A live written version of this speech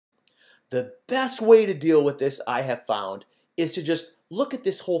The best way to deal with this, I have found, is to just look at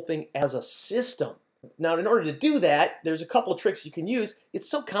this whole thing as a system. Now, in order to do that, there's a couple of tricks you can use. It's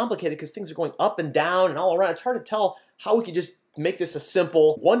so complicated because things are going up and down and all around. It's hard to tell how we could just make this a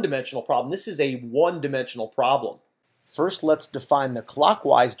simple one-dimensional problem. This is a one-dimensional problem. First, let's define the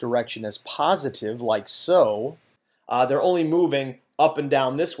clockwise direction as positive, like so. They're only moving up and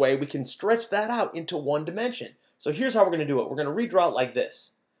down this way. We can stretch that out into one dimension. So here's how we're going to do it. We're going to redraw it like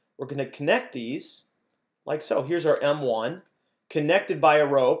this. We're going to connect these like so. Here's our M1 connected by a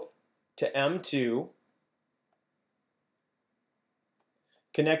rope to M2,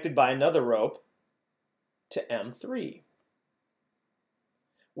 connected by another rope to M3.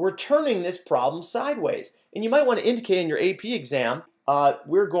 We're turning this problem sideways. And you might want to indicate in your AP exam,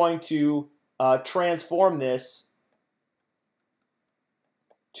 we're going to transform this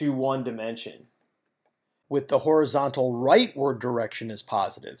to one dimension, with the horizontal rightward direction as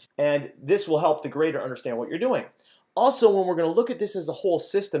positive. And this will help the grader understand what you're doing. Also, when we're going to look at this as a whole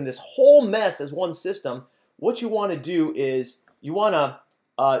system, this whole mess as one system, what you want to do is you want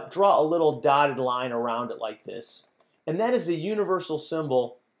to draw a little dotted line around it like this. And that is the universal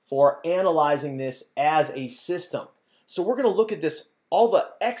symbol for analyzing this as a system. So we're going to look at this, all the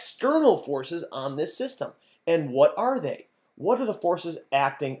external forces on this system. And what are they? What are the forces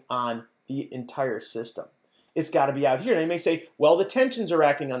acting on the entire system? It's got to be out here. And you may say, well, the tensions are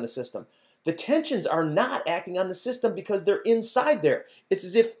acting on the system. The tensions are not acting on the system because they're inside there. It's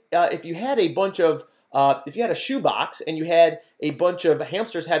as if you had a bunch of, if you had a shoebox and you had a bunch of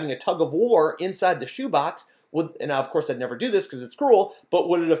hamsters having a tug of war inside the shoebox, and now of course I'd never do this because it's cruel, but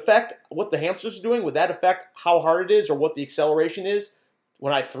would it affect what the hamsters are doing? Would that affect how hard it is or what the acceleration is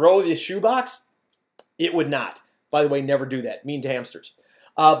when I throw the shoebox? It would not. By the way, never do that. Mean to hamsters.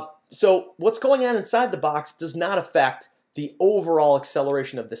 So what's going on inside the box does not affect the overall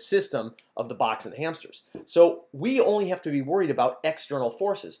acceleration of the system of the box and the hamsters. So we only have to be worried about external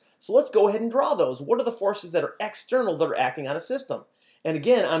forces. So let's go ahead and draw those. What are the forces that are external that are acting on a system? And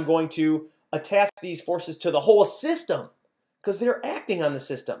again, I'm going to attach these forces to the whole system because they're acting on the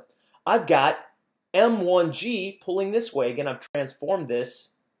system. I've got M1G pulling this way. Again, I've transformed this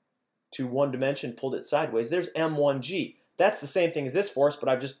to one dimension, pulled it sideways. There's M1G. That's the same thing as this force, but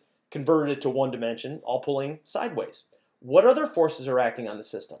I've just converted it to one dimension, all pulling sideways. What other forces are acting on the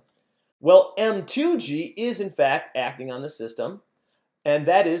system? Well, M2G is in fact acting on the system, and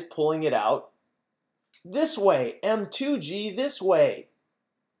that is pulling it out this way. M2G this way.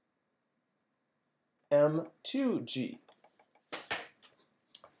 M2G.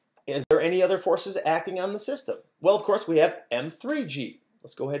 Is there any other forces acting on the system? Well, of course, we have M3G.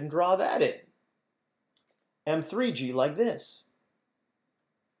 Let's go ahead and draw that in. M3G like this.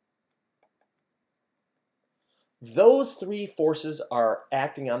 Those three forces are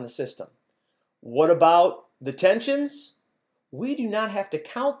acting on the system. What about the tensions? We do not have to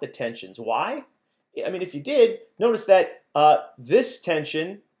count the tensions. Why? I mean, if you did, notice that this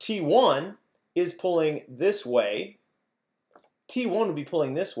tension, T1, is pulling this way. T1 would be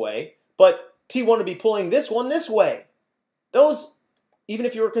pulling this way, but T1 would be pulling this one this way. Those, even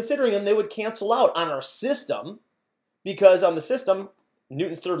if you were considering them, they would cancel out on our system because on the system,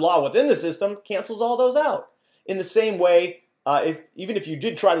 Newton's third law within the system cancels all those out. In the same way, even if you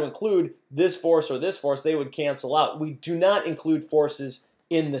did try to include this force or this force, they would cancel out. We do not include forces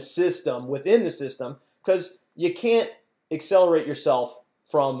in the system, within the system, because you can't accelerate yourself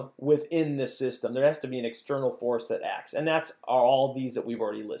from within the system. There has to be an external force that acts, and that's all these that we've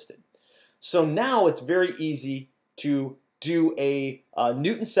already listed. So now it's very easy to do a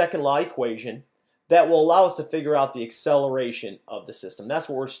Newton's second law equation that will allow us to figure out the acceleration of the system. That's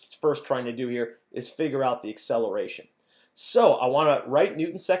what we're first trying to do here, is figure out the acceleration. So I want to write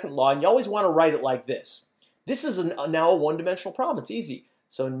Newton's second law, and you always want to write it like this. This is now a one-dimensional problem. It's easy.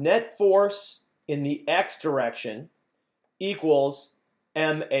 So net force in the x direction equals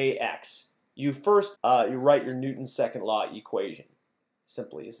max. You first you write your Newton's second law equation.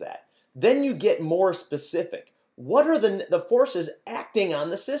 Simply as that. Then you get more specific. What are the forces acting on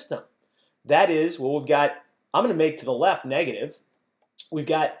the system? That is, well, we've got, I'm going to make to the left negative. We've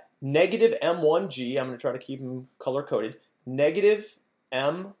got negative M1G. I'm going to try to keep them color-coded. Negative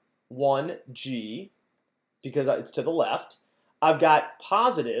M1G, because it's to the left. I've got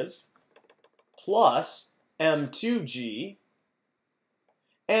positive plus M2G.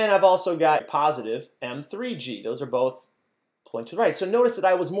 And I've also got positive M3G. Those are both pulling to the right. So notice that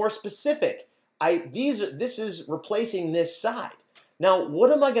I was more specific. This is replacing this side. Now,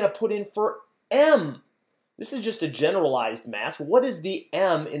 what am I going to put in for M? This is just a generalized mass. What is the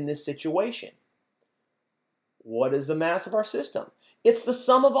M in this situation? What is the mass of our system? It's the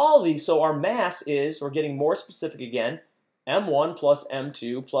sum of all of these. So our mass is, we're getting more specific again, m1 plus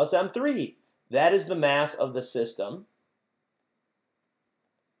m2 plus m3. That is the mass of the system.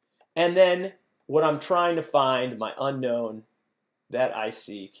 And then what I'm trying to find, my unknown that I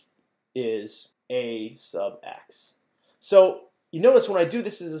seek, is a sub x. So you notice when I do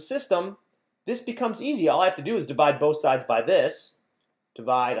this as a system, this becomes easy. All I have to do is divide both sides by this.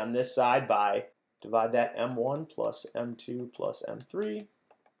 Divide on this side by, divide that m1 plus m2 plus m3.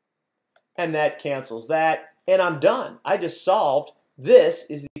 And that cancels that. And I'm done. I just solved. This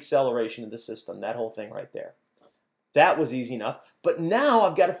is the acceleration of the system, that whole thing right there. That was easy enough. But now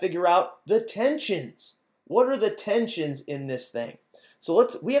I've got to figure out the tensions. What are the tensions in this thing? So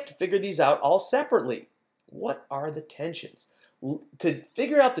we have to figure these out all separately. What are the tensions? To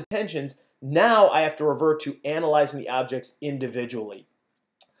figure out the tensions, now I have to revert to analyzing the objects individually.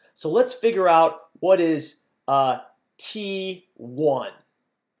 So let's figure out what is T1.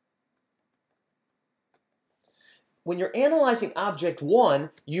 When you're analyzing object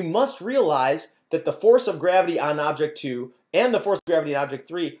 1, you must realize that the force of gravity on object 2 and the force of gravity on object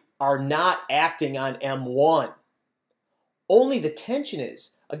 3 are not acting on M1. Only the tension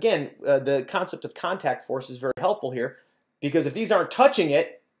is. Again, the concept of contact force is very helpful here, because if these aren't touching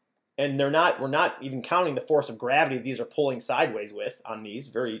it, and we're not even counting the force of gravity these are pulling sideways with on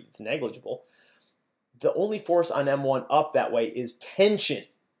these, it's negligible. The only force on M1 up that way is tension.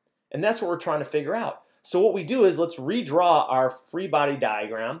 And that's what we're trying to figure out. So what we do is let's redraw our free body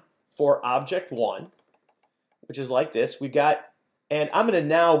diagram for object 1, which is like this. We've got, and I'm going to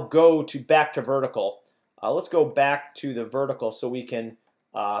now go back to vertical. Let's go back to the vertical so we can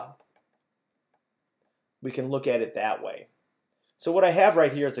look at it that way. So what I have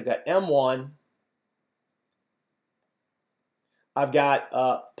right here is I've got M1. I've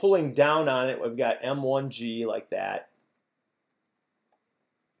got pulling down on it, we've got M1G like that.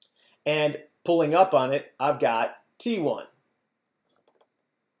 And pulling up on it, I've got T1.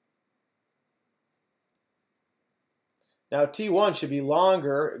 Now T1 should be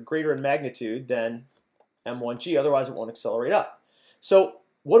longer, greater in magnitude than M1G, otherwise it won't accelerate up. So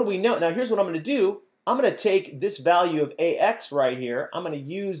what do we know? Now here's what I'm going to do. I'm going to take this value of AX right here. I'm going to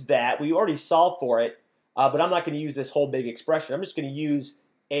use that. We already solved for it, but I'm not going to use this whole big expression. I'm just going to use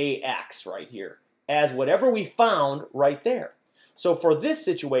AX right here as whatever we found right there. So for this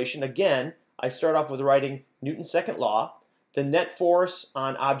situation, again, I start off with writing Newton's second law. The net force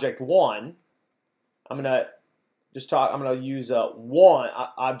on object 1, I'm going to use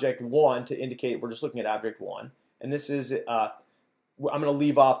object 1 to indicate we're just looking at object 1. And this is, I'm going to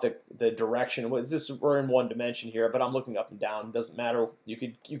leave off the direction. We're in one dimension here, but I'm looking up and down. It doesn't matter. You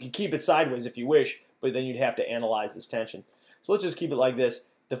could keep it sideways if you wish, but then you'd have to analyze this tension. So let's just keep it like this.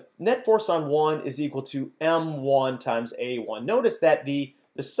 The net force on 1 is equal to M1 times A1. Notice that the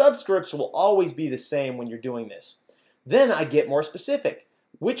subscripts will always be the same when you're doing this. Then I get more specific.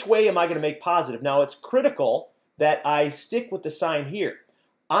 Which way am I going to make positive? Now it's critical that I stick with the sign here.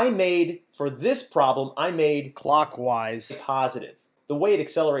 For this problem, I made clockwise positive. The way it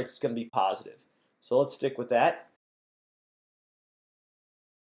accelerates is going to be positive. So let's stick with that.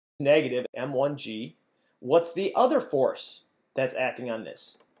 Negative M1G. What's the other force that's acting on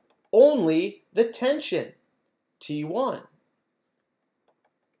this? Only the tension, T1.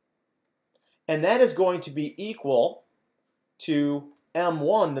 And that is going to be equal to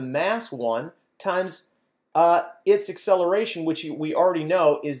M1, the mass 1, times its acceleration, which we already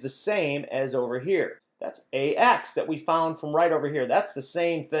know is the same as over here. That's AX that we found from right over here. That's the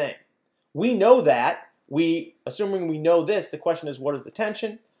same thing. We know that. Assuming we know this, the question is, what is the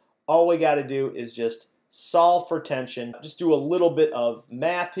tension? All we got to do is just solve for tension. Just do a little bit of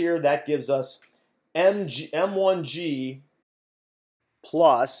math here. That gives us M1G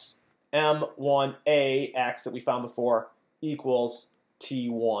plus M1AX that we found before equals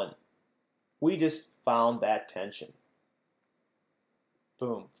T1. We just found that tension.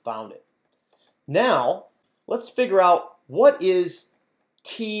 Boom, found it. Now, let's figure out what is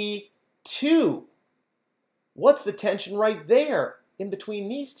T2. What's the tension right there in between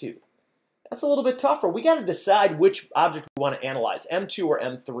these two? That's a little bit tougher. We got to decide which object we want to analyze, M2 or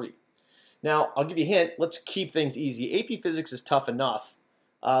M3. Now, I'll give you a hint. Let's keep things easy. AP Physics is tough enough.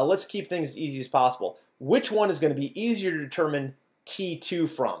 Let's keep things as easy as possible. Which one is going to be easier to determine T2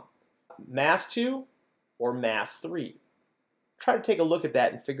 from? Mass 2 or mass 3? Try to take a look at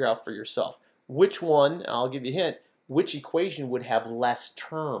that and figure out for yourself. Which one, I'll give you a hint, which equation would have less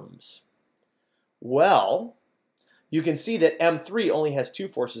terms? Well, you can see that M3 only has 2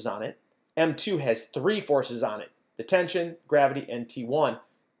 forces on it. M2 has 3 forces on it. The tension, gravity, and T1.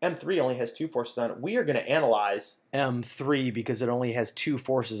 M3 only has 2 forces on it. We are going to analyze M3 because it only has 2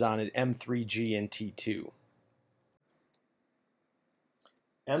 forces on it, M3G and T2.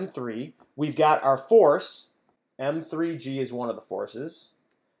 M3, we've got our force. M3G is one of the forces.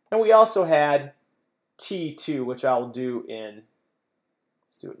 And we also had T2, which I'll do in,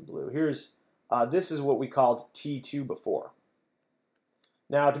 let's do it in blue. This is what we called T2 before.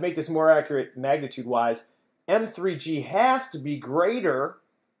 Now, to make this more accurate magnitude-wise, M3G has to be greater,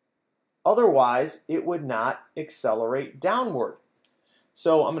 otherwise it would not accelerate downward.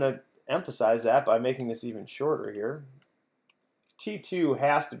 So I'm going to emphasize that by making this even shorter here. T2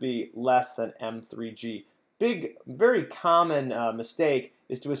 has to be less than M3G. Big, very common mistake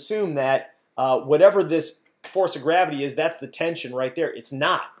is to assume that whatever this force of gravity is, that's the tension right there. It's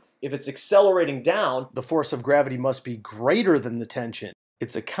not. If it's accelerating down, the force of gravity must be greater than the tension.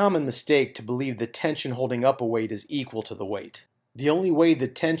 It's a common mistake to believe the tension holding up a weight is equal to the weight. The only way the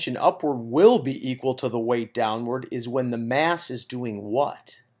tension upward will be equal to the weight downward is when the mass is doing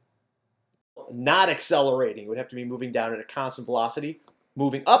what? Not accelerating. It would have to be moving down at a constant velocity,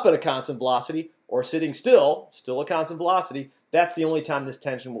 moving up at a constant velocity, or sitting still a constant velocity. That's the only time this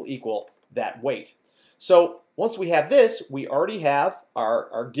tension will equal that weight. So once we have this, we already have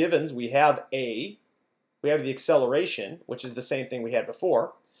our givens. We have we have the acceleration, which is the same thing we had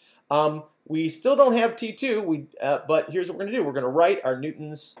before. We still don't have T2, but here's what we're going to do. We're going to write our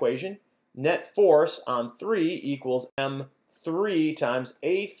Newton's equation. Net force on 3 equals M3 times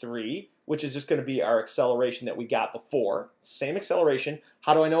A3, which is just going to be our acceleration that we got before. Same acceleration.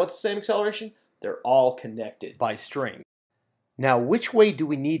 How do I know it's the same acceleration? They're all connected by string. Now, which way do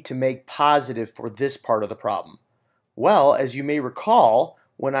we need to make positive for this part of the problem? Well, as you may recall,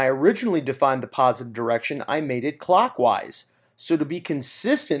 when I originally defined the positive direction, I made it clockwise. So to be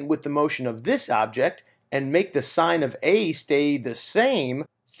consistent with the motion of this object and make the sign of A stay the same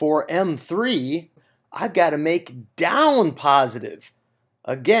for M3, I've got to make down positive.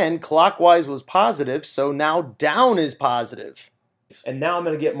 Again, clockwise was positive, so now down is positive. And now I'm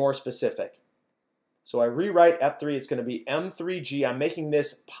going to get more specific. So I rewrite F3, it's going to be M3G. I'm making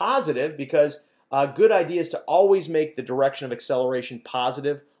this positive because a good idea is to always make the direction of acceleration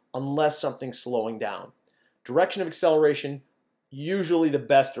positive unless something's slowing down. Direction of acceleration, usually the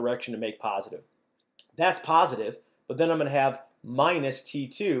best direction to make positive. That's positive, but then I'm going to have minus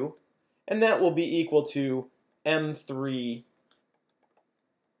T2, and that will be equal to M3A.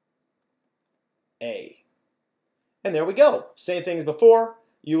 And there we go. Same thing as before.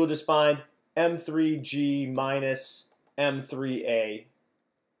 You will just find M3G minus M3A.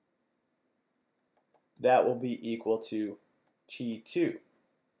 That will be equal to T2.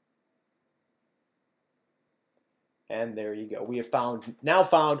 And there you go. We have now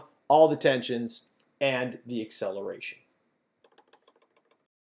found all the tensions and the acceleration.